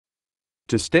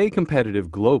To stay competitive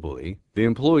globally, the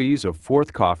employees of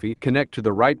Fourth Coffee connect to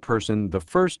the right person the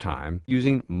first time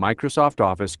using Microsoft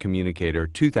Office Communicator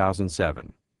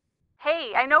 2007.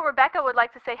 Hey, I know Rebecca would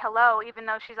like to say hello even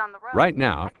though she's on the road. Right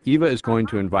now, Eva is going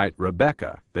to invite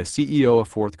Rebecca, the CEO of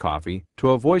Fourth Coffee,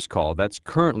 to a voice call that's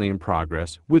currently in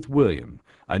progress with William,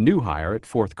 a new hire at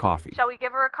Fourth Coffee. Shall we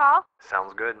give her a call?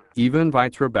 Sounds good. Eva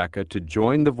invites Rebecca to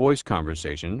join the voice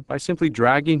conversation by simply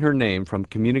dragging her name from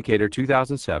Communicator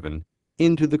 2007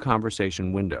 into the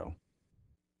conversation window.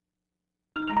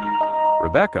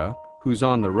 Rebecca, who's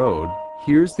on the road,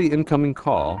 hears the incoming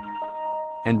call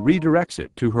and redirects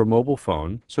it to her mobile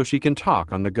phone so she can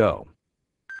talk on the go.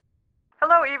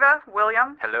 Hello, Eva.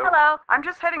 William. Hello. Hello. I'm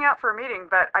just heading out for a meeting,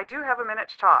 but I do have a minute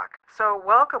to talk. So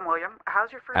welcome, William.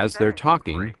 How's your first As day? they're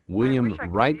talking, Great. William I wish I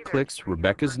could right-clicks see this.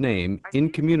 Rebecca's name I in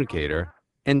see Communicator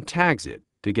and tags it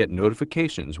to get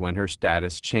notifications when her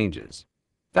status changes.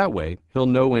 That way, he'll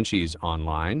know when she's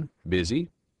online, busy,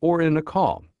 or in a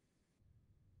call.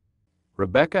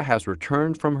 Rebecca has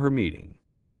returned from her meeting.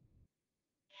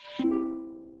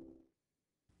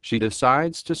 She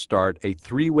decides to start a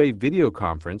three-way video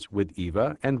conference with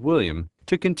Eva and William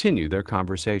to continue their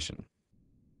conversation.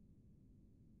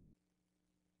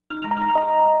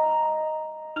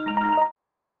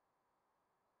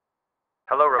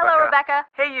 Hello, Rebecca. Hello, Rebecca.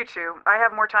 Hey, you two. I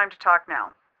have more time to talk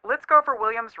now. Let's go over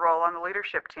William's role on the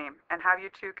leadership team and how you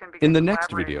two can begin In the next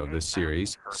collaborating. video of this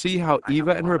series, see how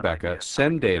Eva and Rebecca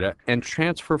send data and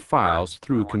transfer files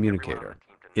through Communicator.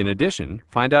 In addition,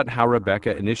 find out how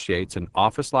Rebecca initiates an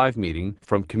Office Live meeting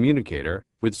from Communicator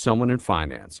with someone in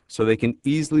finance so they can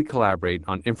easily collaborate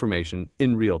on information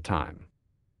in real time.